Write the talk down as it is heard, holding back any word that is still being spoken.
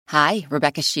Hi,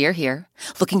 Rebecca Shear here.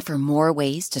 Looking for more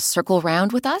ways to circle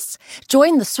round with us?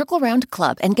 Join the Circle Round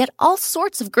Club and get all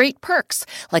sorts of great perks,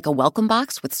 like a welcome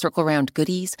box with Circle Round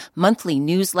goodies, monthly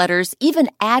newsletters, even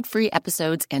ad-free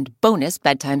episodes, and bonus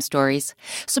bedtime stories.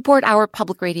 Support our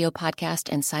public radio podcast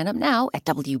and sign up now at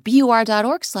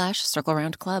wbur.org/Circle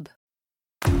Round Club.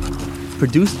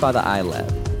 Produced by the iLab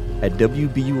at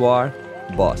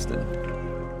WBUR, Boston.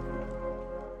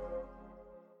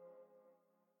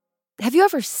 Have you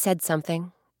ever said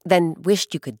something, then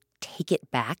wished you could take it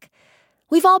back?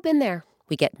 We've all been there.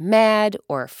 We get mad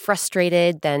or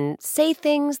frustrated, then say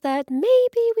things that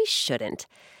maybe we shouldn't.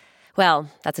 Well,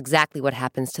 that's exactly what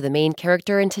happens to the main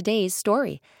character in today's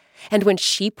story. And when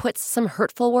she puts some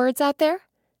hurtful words out there,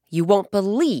 you won't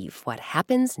believe what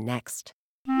happens next.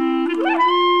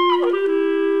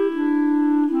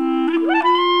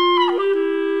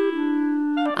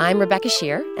 I'm Rebecca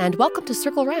Shear, and welcome to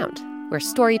Circle Round, where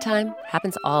story time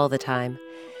happens all the time.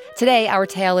 Today, our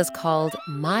tale is called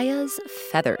Maya's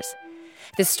Feathers.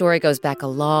 This story goes back a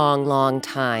long, long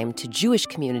time to Jewish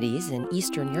communities in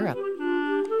Eastern Europe.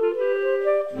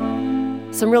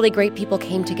 Some really great people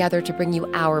came together to bring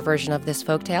you our version of this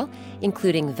folktale,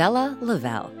 including Vella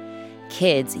Lovell.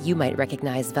 Kids, you might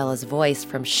recognize Vella's voice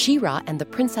from She-Ra and the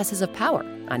Princesses of Power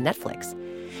on Netflix.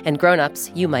 And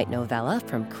grown-ups, you might know Vella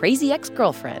from Crazy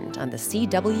Ex-Girlfriend on the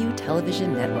CW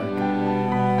television network.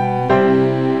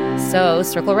 So,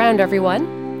 circle around,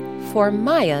 everyone, for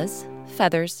Maya's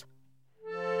Feathers.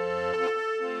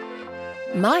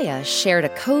 Maya shared a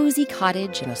cozy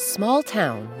cottage in a small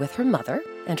town with her mother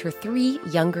and her 3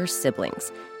 younger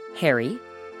siblings, Harry,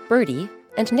 Bertie,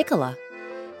 and Nicola.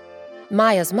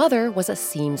 Maya's mother was a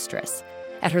seamstress.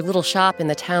 At her little shop in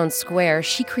the town square,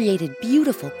 she created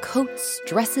beautiful coats,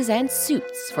 dresses, and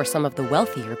suits for some of the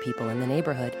wealthier people in the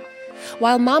neighborhood.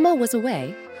 While Mama was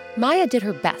away, Maya did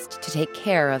her best to take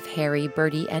care of Harry,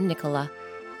 Bertie, and Nicola.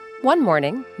 One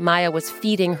morning, Maya was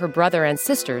feeding her brother and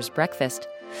sisters breakfast.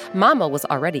 Mama was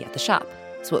already at the shop,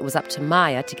 so it was up to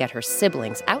Maya to get her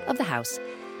siblings out of the house.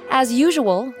 As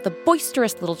usual, the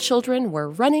boisterous little children were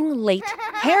running late.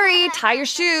 Harry, tie your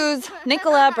shoes.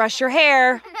 Nicola, brush your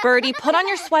hair. Bertie, put on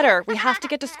your sweater. We have to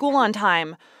get to school on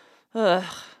time. Ugh,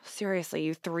 seriously,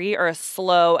 you 3 are as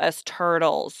slow as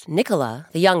turtles. Nicola,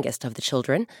 the youngest of the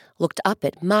children, looked up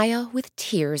at Maya with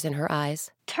tears in her eyes.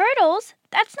 Turtles?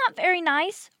 That's not very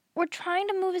nice. We're trying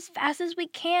to move as fast as we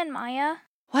can, Maya.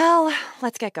 Well,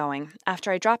 let's get going.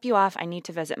 After I drop you off, I need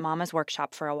to visit Mama's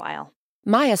workshop for a while.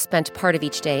 Maya spent part of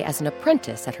each day as an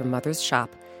apprentice at her mother's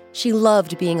shop. She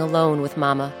loved being alone with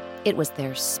Mama. It was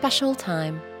their special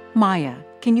time. Maya,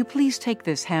 can you please take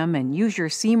this hem and use your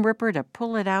seam ripper to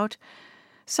pull it out?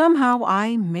 Somehow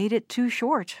I made it too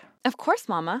short. Of course,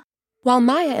 Mama. While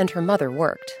Maya and her mother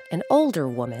worked, an older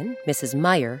woman, Mrs.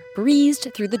 Meyer,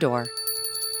 breezed through the door.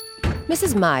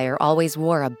 Mrs. Meyer always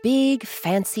wore a big,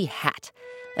 fancy hat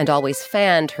and always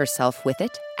fanned herself with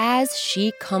it as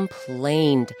she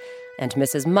complained. And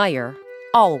Mrs. Meyer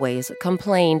always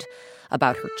complained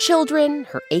about her children,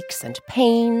 her aches and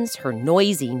pains, her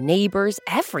noisy neighbors,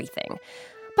 everything.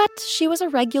 But she was a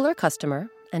regular customer,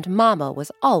 and Mama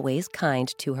was always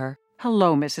kind to her.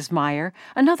 Hello, Mrs. Meyer.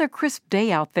 Another crisp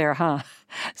day out there, huh?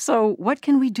 So what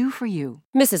can we do for you?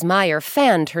 Mrs. Meyer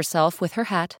fanned herself with her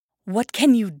hat. What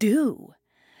can you do?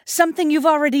 Something you've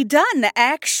already done,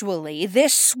 actually.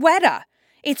 This sweater.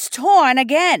 It's torn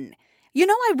again. You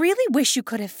know, I really wish you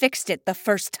could have fixed it the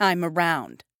first time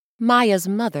around. Maya's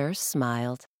mother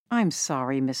smiled. I'm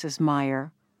sorry, Mrs.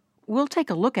 Meyer. We'll take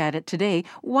a look at it today.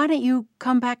 Why don't you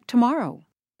come back tomorrow?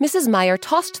 Mrs. Meyer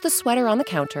tossed the sweater on the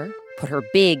counter, put her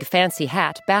big fancy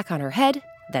hat back on her head,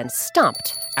 then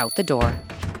stomped out the door.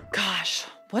 Gosh,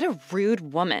 what a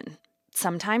rude woman.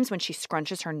 Sometimes when she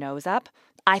scrunches her nose up,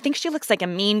 I think she looks like a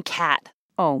mean cat.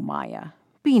 Oh, Maya,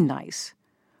 be nice.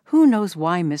 Who knows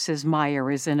why Mrs.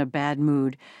 Meyer is in a bad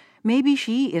mood? Maybe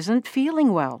she isn't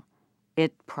feeling well.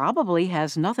 It probably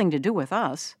has nothing to do with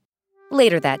us.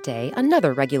 Later that day,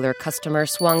 another regular customer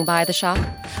swung by the shop.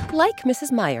 Like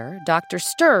Mrs. Meyer, Dr.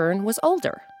 Stern was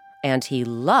older, and he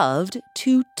loved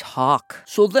to talk.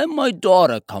 So then my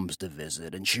daughter comes to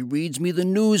visit, and she reads me the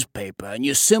newspaper, and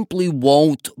you simply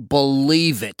won't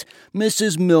believe it.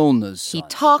 Mrs. Milner's son, He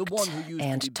talked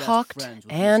and talked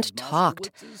and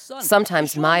talked.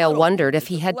 Sometimes Maya wondered if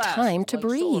he had time to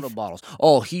breathe.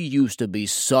 Oh, he used to be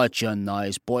such a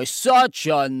nice boy, such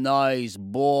a nice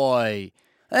boy.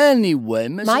 Anyway,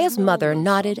 Mrs. Maya's mother Milner's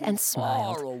nodded son and was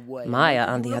far smiled. away Maya, at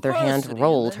on the other university, hand,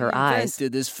 rolled and her then eyes.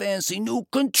 invented this fancy new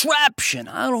contraption.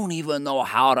 I don't even know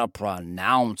how to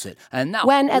pronounce it. And now,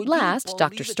 When at would you last believe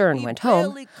Dr. it? Stern He went home,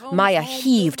 barely comes Maya home to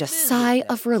heaved a visit sigh them.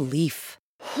 of relief.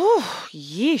 Whew,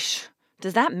 yeesh.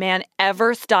 Does that man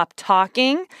ever stop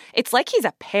talking? It's like he's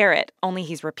a parrot, only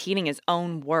he's repeating his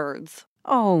own words.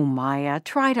 Oh, Maya,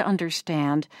 try to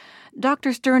understand.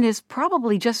 Dr. Stern is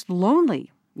probably just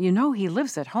lonely. You know he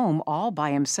lives at home all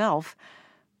by himself.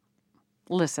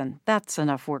 Listen, that's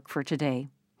enough work for today.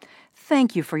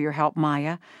 Thank you for your help,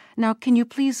 Maya. Now, can you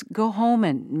please go home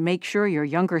and make sure your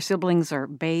younger siblings are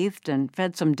bathed and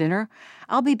fed some dinner?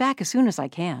 I'll be back as soon as I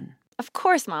can. Of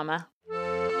course, Mama.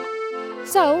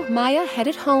 So Maya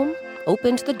headed home,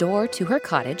 opened the door to her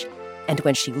cottage, and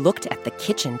when she looked at the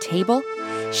kitchen table,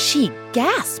 she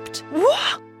gasped.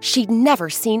 She'd never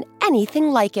seen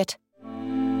anything like it.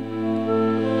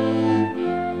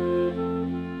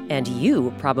 And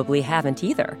you probably haven't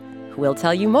either. We'll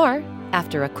tell you more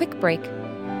after a quick break.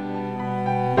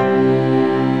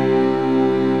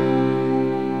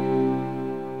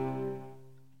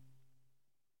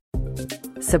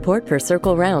 Support for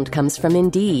Circle Round comes from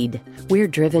Indeed. We're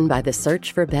driven by the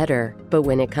search for better. But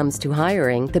when it comes to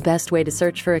hiring, the best way to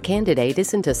search for a candidate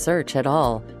isn't to search at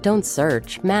all. Don't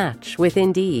search, match with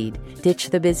Indeed.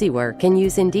 Ditch the busy work and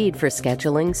use Indeed for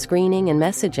scheduling, screening, and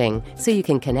messaging so you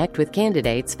can connect with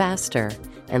candidates faster.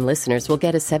 And listeners will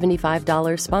get a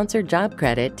 $75 sponsored job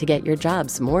credit to get your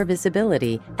jobs more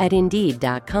visibility at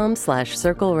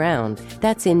Indeed.com/circleround.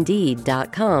 That's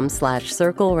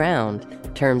Indeed.com/circleround.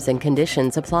 Terms and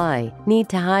conditions apply. Need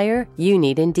to hire? You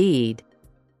need Indeed.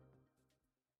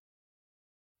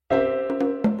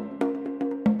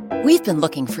 We've been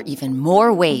looking for even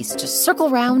more ways to circle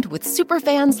round with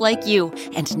superfans like you,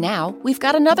 and now we've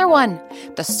got another one,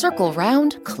 the Circle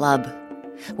Round Club.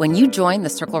 When you join the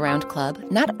Circle Round Club,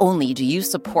 not only do you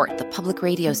support the public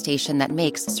radio station that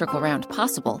makes Circle Round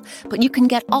possible, but you can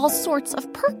get all sorts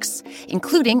of perks,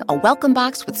 including a welcome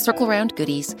box with Circle Round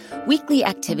goodies, weekly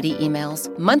activity emails,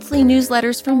 monthly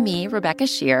newsletters from me, Rebecca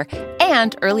Shear,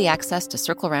 and early access to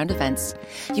Circle Round events.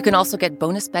 You can also get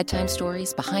bonus bedtime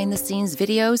stories, behind-the-scenes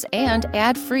videos, and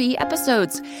ad-free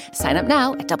episodes. Sign up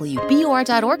now at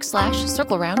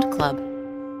wbur.org/Circle Round Club.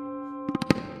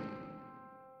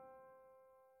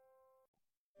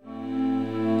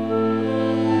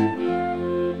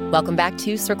 Welcome back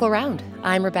to Circle Round.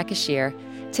 I'm Rebecca Shear.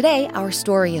 Today, our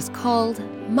story is called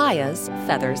Maya's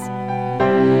Feathers.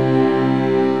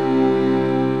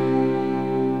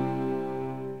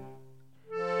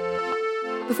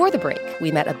 Before the break,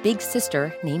 we met a big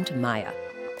sister named Maya.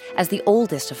 As the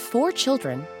oldest of 4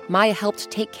 children, Maya helped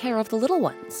take care of the little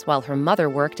ones while her mother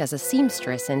worked as a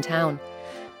seamstress in town.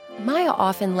 Maya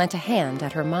often lent a hand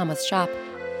at her mama's shop.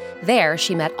 There,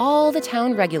 she met all the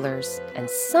town regulars, and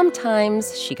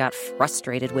sometimes she got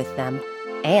frustrated with them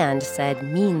and said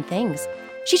mean things.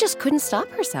 She just couldn't stop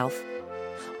herself.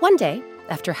 One day,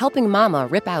 after helping Mama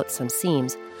rip out some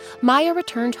seams, Maya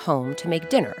returned home to make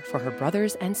dinner for her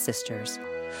brothers and sisters.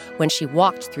 When she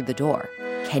walked through the door,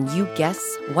 can you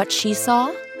guess what she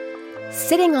saw?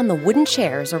 Sitting on the wooden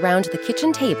chairs around the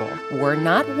kitchen table were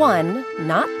not 1,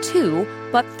 not 2,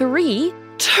 but 3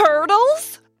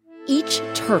 turtles? Each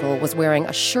turtle was wearing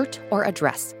a shirt or a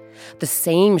dress, the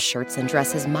same shirts and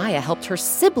dresses Maya helped her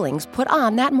siblings put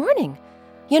on that morning.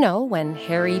 You know, when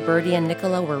Harry, Bertie, and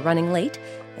Nicola were running late,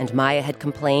 and Maya had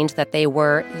complained that they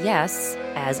were, yes,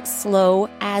 as slow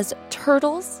as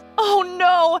turtles. Oh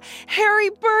no!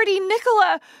 Harry, Bertie,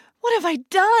 Nicola! What have I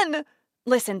done?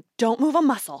 Listen, don't move a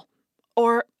muscle.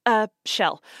 Or a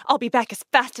shell. I'll be back as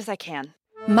fast as I can.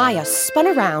 Maya spun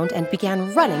around and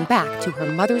began running back to her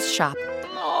mother's shop.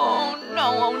 Oh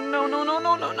no,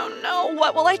 no.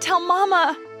 What will I tell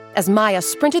Mama? As Maya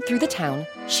sprinted through the town,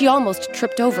 she almost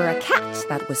tripped over a cat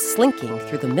that was slinking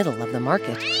through the middle of the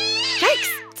market. Yikes!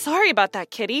 Sorry about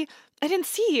that, kitty. I didn't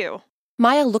see you.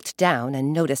 Maya looked down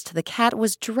and noticed the cat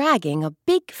was dragging a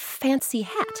big fancy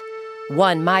hat,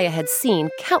 one Maya had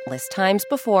seen countless times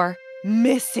before.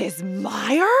 Mrs.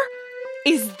 Meyer?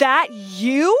 Is that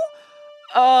you?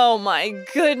 Oh my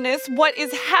goodness, what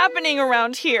is happening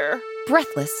around here?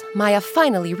 Breathless, Maya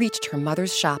finally reached her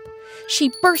mother's shop. She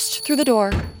burst through the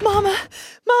door. Mama,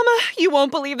 you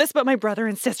won't believe this, but my brother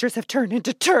and sisters have turned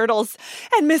into turtles.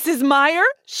 And Mrs. Meyer,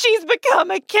 she's become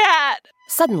a cat.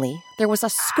 Suddenly, there was a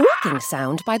squawking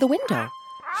sound by the window.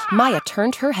 Maya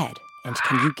turned her head, and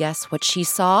can you guess what she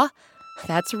saw?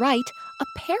 That's right, a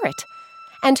parrot.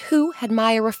 And who had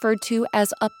Maya referred to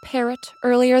as a parrot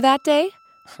earlier that day?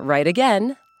 Right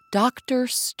again, Dr.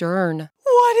 Stern.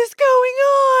 What is going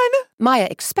on? Maya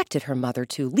expected her mother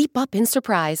to leap up in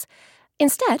surprise.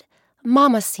 Instead,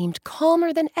 Mama seemed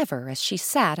calmer than ever as she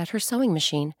sat at her sewing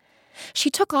machine. She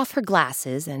took off her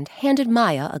glasses and handed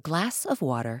Maya a glass of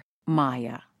water.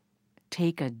 Maya,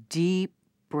 take a deep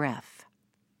breath.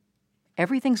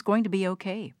 Everything's going to be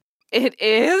okay. It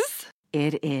is?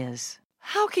 It is.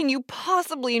 How can you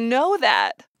possibly know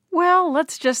that? Well,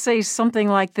 let's just say something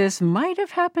like this might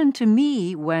have happened to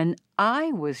me when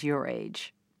I was your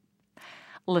age.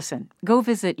 Listen, go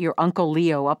visit your Uncle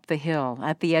Leo up the hill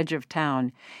at the edge of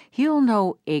town. He'll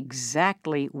know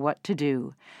exactly what to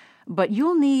do. But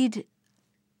you'll need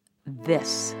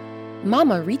this.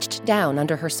 Mama reached down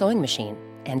under her sewing machine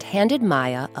and handed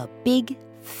Maya a big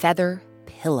feather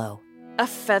pillow. A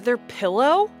feather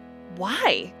pillow?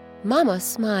 Why? Mama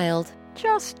smiled.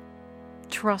 Just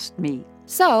trust me.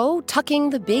 So, tucking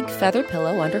the big feather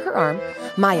pillow under her arm,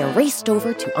 Maya raced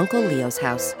over to Uncle Leo's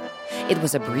house. It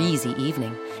was a breezy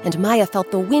evening, and Maya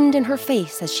felt the wind in her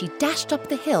face as she dashed up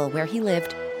the hill where he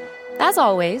lived. As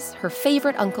always, her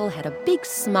favorite uncle had a big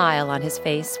smile on his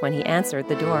face when he answered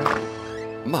the door.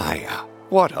 Maya,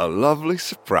 what a lovely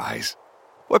surprise.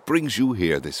 What brings you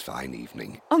here this fine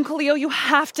evening? Uncle Leo, you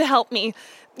have to help me.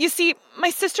 You see, my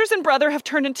sisters and brother have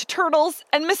turned into turtles,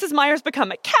 and Mrs. Meyer's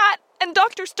become a cat, and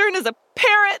Dr. Stern is a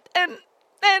parrot, and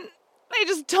I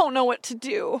just don't know what to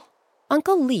do.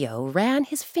 Uncle Leo ran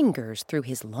his fingers through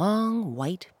his long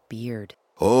white beard.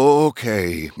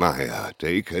 Okay, Maya,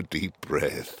 take a deep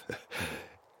breath.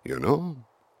 You know,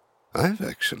 I've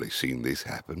actually seen this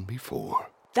happen before.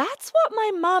 That's what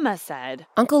my mama said.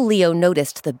 Uncle Leo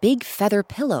noticed the big feather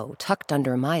pillow tucked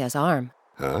under Maya's arm.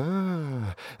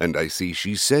 Ah, and I see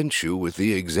she sent you with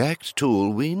the exact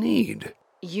tool we need.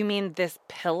 You mean this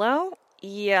pillow?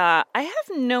 Yeah, I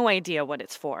have no idea what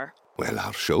it's for. Well,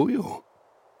 I'll show you.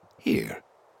 Here,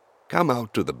 come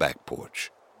out to the back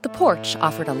porch. The porch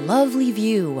offered a lovely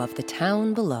view of the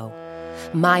town below.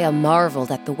 Maya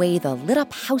marveled at the way the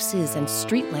lit-up houses and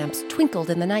street lamps twinkled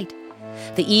in the night.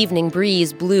 The evening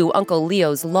breeze blew Uncle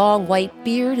Leo's long white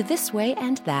beard this way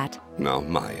and that. Now,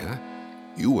 Maya,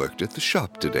 you worked at the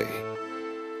shop today.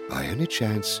 By any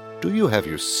chance, do you have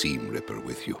your seam ripper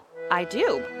with you? I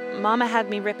do. Mama had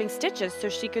me ripping stitches so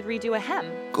she could redo a hem.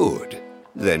 Good.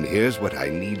 Then here's what I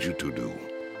need you to do.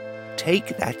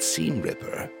 Take that seam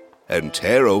ripper and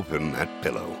tear open that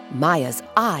pillow. Maya's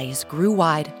eyes grew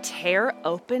wide. Tear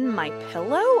open my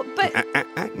pillow?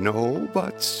 But... No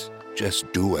buts.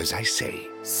 Just do as I say.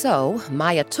 So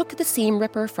Maya took the seam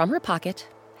ripper from her pocket,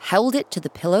 held it to the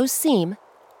pillow's seam,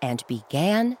 and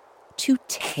began to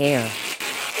tear.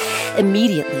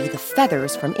 Immediately, the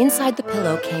feathers from inside the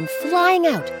pillow came flying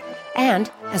out,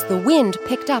 and as the wind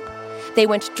picked up, they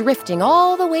went drifting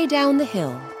all the way down the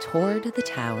hill toward the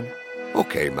town.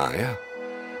 Okay, Maya.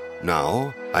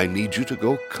 Now, I need you to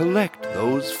go collect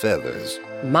those feathers.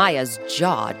 Maya's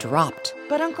jaw dropped.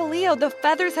 But Uncle Leo, the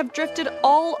feathers have drifted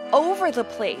all over the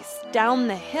place, down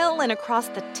the hill and across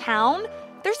the town.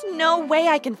 There's no way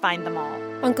I can find them all.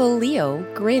 Uncle Leo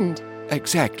grinned.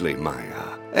 Exactly,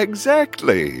 Maya.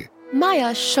 Exactly.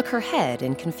 Maya shook her head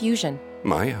in confusion.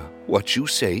 Maya, what you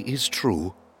say is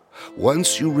true.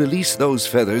 Once you release those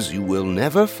feathers, you will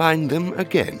never find them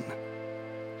again.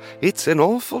 It's an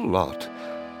awful lot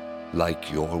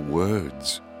like your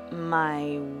words.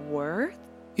 My words?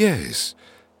 Yes,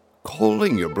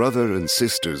 calling your brother and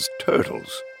sisters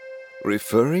turtles,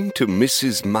 referring to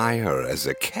Mrs. Meyer as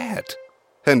a cat,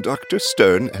 and Dr.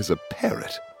 Stern as a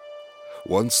parrot.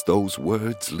 Once those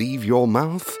words leave your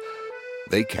mouth,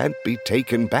 they can't be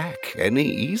taken back any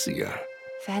easier.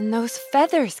 Then those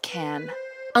feathers can.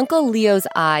 Uncle Leo's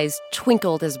eyes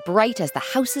twinkled as bright as the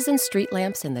houses and street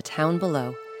lamps in the town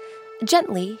below.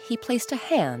 Gently, he placed a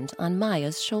hand on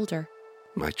Maya's shoulder.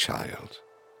 My child,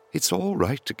 it's all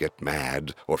right to get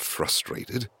mad or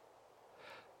frustrated.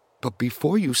 But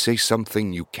before you say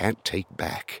something you can't take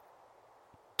back,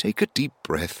 take a deep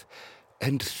breath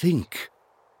and think.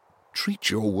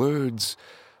 Treat your words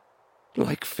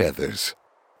like feathers.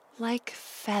 Like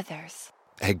feathers.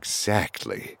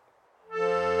 Exactly.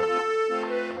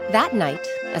 That night,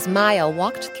 as Maya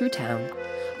walked through town,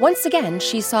 once again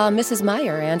she saw Mrs.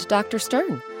 Meyer and Dr.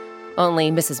 Stern. Only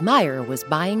Mrs. Meyer was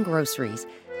buying groceries,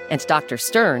 and Dr.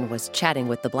 Stern was chatting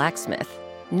with the blacksmith.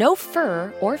 No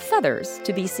fur or feathers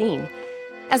to be seen.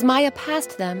 As Maya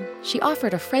passed them, she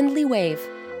offered a friendly wave,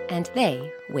 and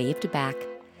they waved back.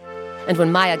 And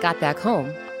when Maya got back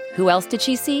home, who else did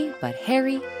she see but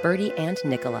Harry, Bertie, and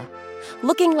Nicola,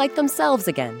 looking like themselves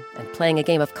again and playing a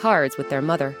game of cards with their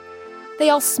mother. They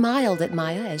all smiled at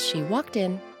Maya as she walked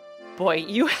in. Boy,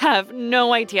 you have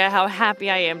no idea how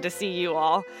happy I am to see you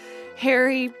all.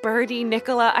 Harry, Bertie,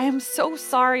 Nicola, I am so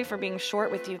sorry for being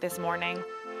short with you this morning.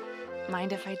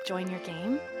 Mind if I join your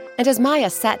game? And as Maya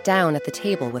sat down at the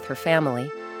table with her family,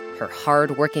 her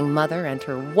hard-working mother and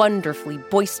her wonderfully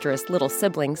boisterous little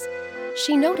siblings,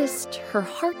 she noticed her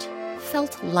heart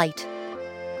felt light.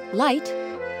 Light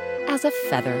as a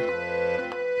feather.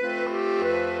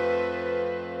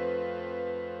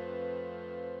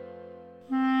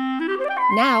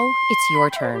 Now it's your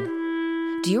turn.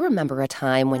 Do you remember a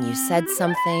time when you said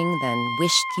something, then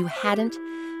wished you hadn't?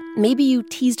 Maybe you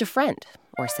teased a friend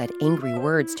or said angry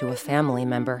words to a family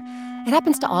member. It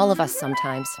happens to all of us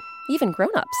sometimes, even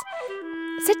grown-ups.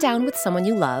 Sit down with someone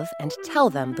you love and tell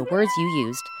them the words you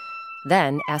used.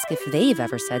 Then ask if they've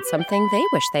ever said something they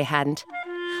wish they hadn't.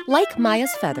 Like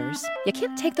Maya's feathers, you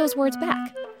can't take those words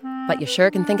back, but you sure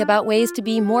can think about ways to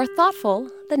be more thoughtful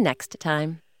the next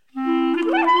time.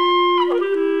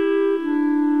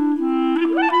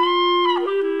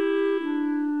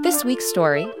 This week's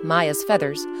story, Maya's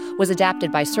Feathers, was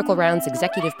adapted by Circle Round's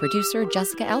executive producer,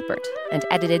 Jessica Alpert, and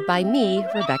edited by me,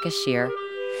 Rebecca Shear.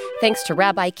 Thanks to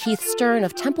Rabbi Keith Stern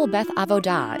of Temple Beth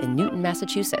Avodah in Newton,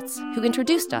 Massachusetts, who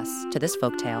introduced us to this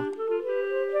folktale.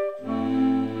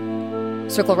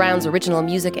 Circle Round's original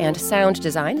music and sound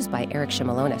design is by Eric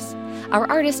Shimalonis. Our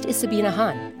artist is Sabina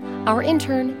Hahn. Our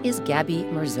intern is Gabby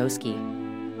Marzowski.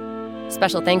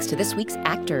 Special thanks to this week's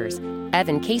actors,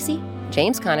 Evan Casey,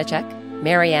 James Konachek,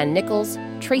 Marianne Nichols,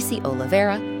 Tracy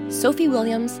Oliveira, Sophie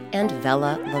Williams, and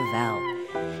Vella Lovell.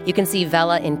 You can see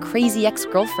Vella in Crazy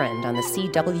Ex-Girlfriend on the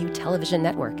CW television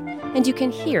network, and you can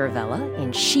hear Vella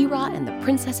in She-Ra and the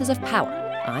Princesses of Power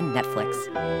on Netflix.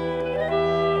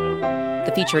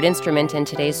 The featured instrument in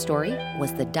today's story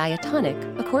was the diatonic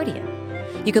accordion.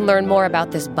 You can learn more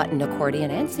about this button accordion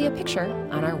and see a picture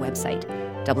on our website,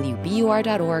 wbur.org/Circle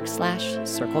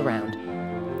Round.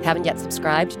 Haven't yet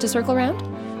subscribed to Circle Round?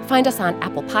 Find us on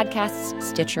Apple Podcasts,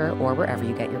 Stitcher, or wherever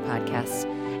you get your podcasts.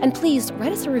 And please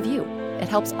write us a review. It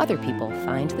helps other people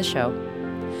find the show.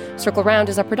 Circle Round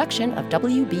is a production of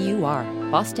WBUR,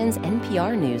 Boston's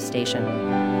NPR news station.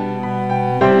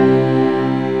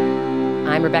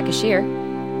 I'm Rebecca Shear.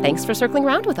 Thanks for circling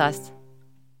round with us.